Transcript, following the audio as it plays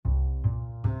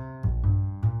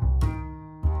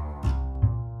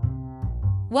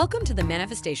Welcome to the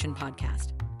Manifestation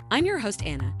Podcast. I'm your host,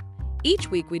 Anna. Each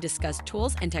week, we discuss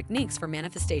tools and techniques for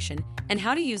manifestation and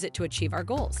how to use it to achieve our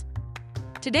goals.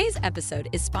 Today's episode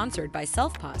is sponsored by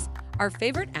Selfpause, our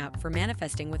favorite app for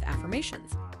manifesting with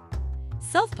affirmations.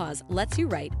 Selfpause lets you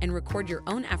write and record your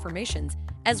own affirmations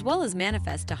as well as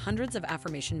manifest to hundreds of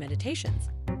affirmation meditations.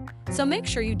 So make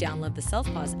sure you download the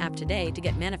Selfpause app today to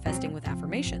get manifesting with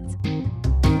affirmations.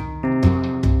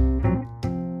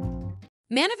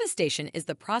 Manifestation is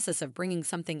the process of bringing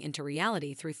something into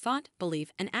reality through thought,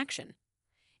 belief, and action.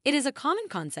 It is a common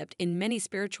concept in many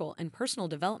spiritual and personal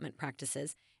development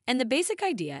practices, and the basic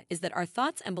idea is that our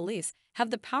thoughts and beliefs have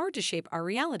the power to shape our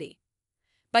reality.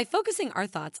 By focusing our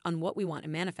thoughts on what we want to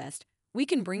manifest, we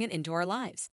can bring it into our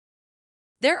lives.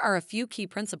 There are a few key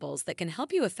principles that can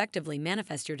help you effectively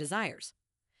manifest your desires.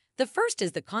 The first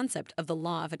is the concept of the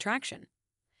law of attraction.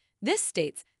 This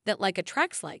states that like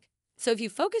attracts like, so if you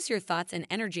focus your thoughts and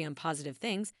energy on positive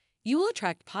things, you will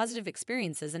attract positive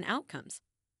experiences and outcomes.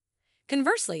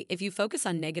 Conversely, if you focus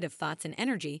on negative thoughts and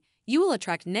energy, you will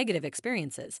attract negative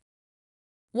experiences.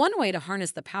 One way to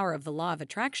harness the power of the law of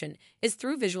attraction is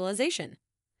through visualization.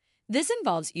 This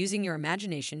involves using your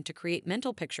imagination to create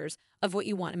mental pictures of what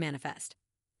you want to manifest.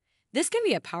 This can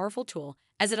be a powerful tool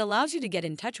as it allows you to get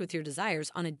in touch with your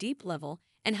desires on a deep level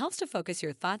and helps to focus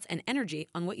your thoughts and energy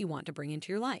on what you want to bring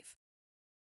into your life.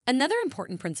 Another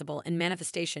important principle in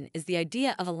manifestation is the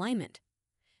idea of alignment.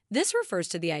 This refers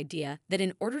to the idea that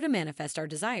in order to manifest our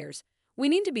desires, we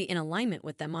need to be in alignment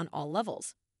with them on all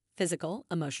levels: physical,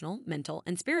 emotional, mental,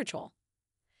 and spiritual.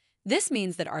 This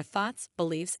means that our thoughts,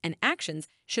 beliefs, and actions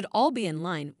should all be in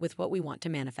line with what we want to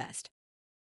manifest.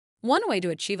 One way to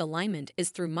achieve alignment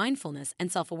is through mindfulness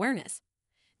and self-awareness.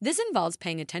 This involves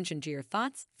paying attention to your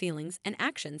thoughts, feelings, and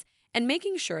actions and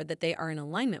making sure that they are in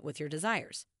alignment with your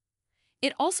desires.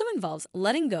 It also involves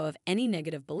letting go of any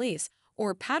negative beliefs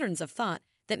or patterns of thought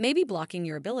that may be blocking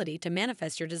your ability to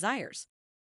manifest your desires.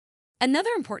 Another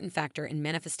important factor in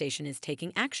manifestation is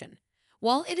taking action.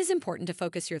 While it is important to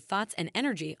focus your thoughts and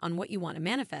energy on what you want to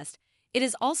manifest, it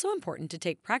is also important to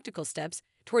take practical steps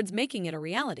towards making it a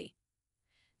reality.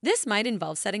 This might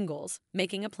involve setting goals,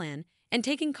 making a plan, and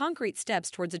taking concrete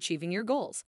steps towards achieving your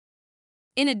goals.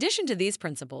 In addition to these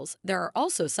principles, there are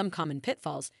also some common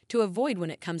pitfalls to avoid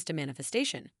when it comes to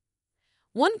manifestation.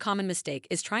 One common mistake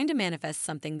is trying to manifest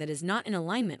something that is not in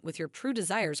alignment with your true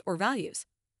desires or values.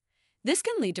 This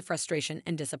can lead to frustration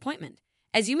and disappointment,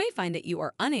 as you may find that you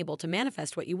are unable to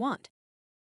manifest what you want.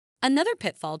 Another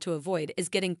pitfall to avoid is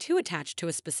getting too attached to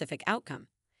a specific outcome.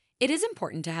 It is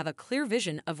important to have a clear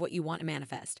vision of what you want to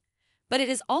manifest, but it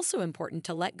is also important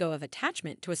to let go of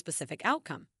attachment to a specific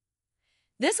outcome.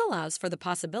 This allows for the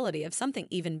possibility of something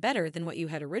even better than what you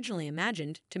had originally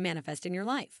imagined to manifest in your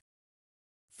life.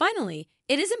 Finally,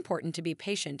 it is important to be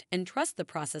patient and trust the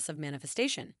process of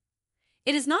manifestation.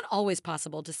 It is not always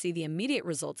possible to see the immediate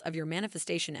results of your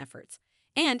manifestation efforts,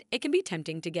 and it can be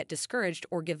tempting to get discouraged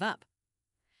or give up.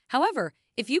 However,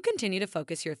 if you continue to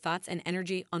focus your thoughts and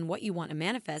energy on what you want to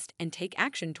manifest and take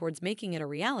action towards making it a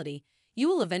reality, you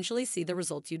will eventually see the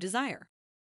results you desire.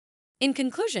 In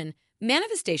conclusion,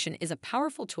 manifestation is a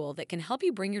powerful tool that can help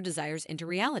you bring your desires into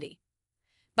reality.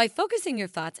 By focusing your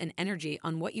thoughts and energy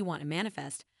on what you want to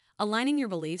manifest, aligning your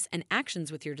beliefs and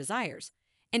actions with your desires,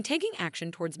 and taking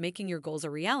action towards making your goals a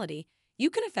reality,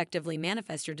 you can effectively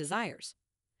manifest your desires.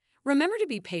 Remember to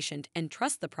be patient and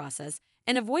trust the process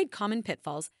and avoid common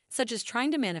pitfalls such as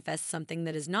trying to manifest something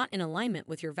that is not in alignment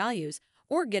with your values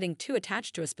or getting too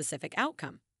attached to a specific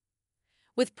outcome.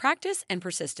 With practice and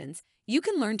persistence, you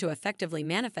can learn to effectively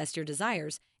manifest your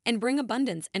desires and bring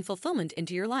abundance and fulfillment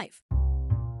into your life.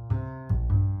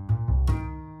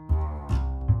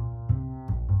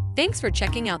 Thanks for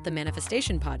checking out the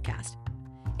Manifestation Podcast.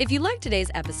 If you liked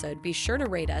today's episode, be sure to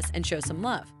rate us and show some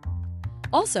love.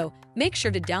 Also, make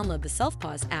sure to download the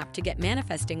Selfpause app to get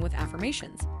manifesting with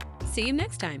affirmations. See you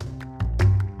next time.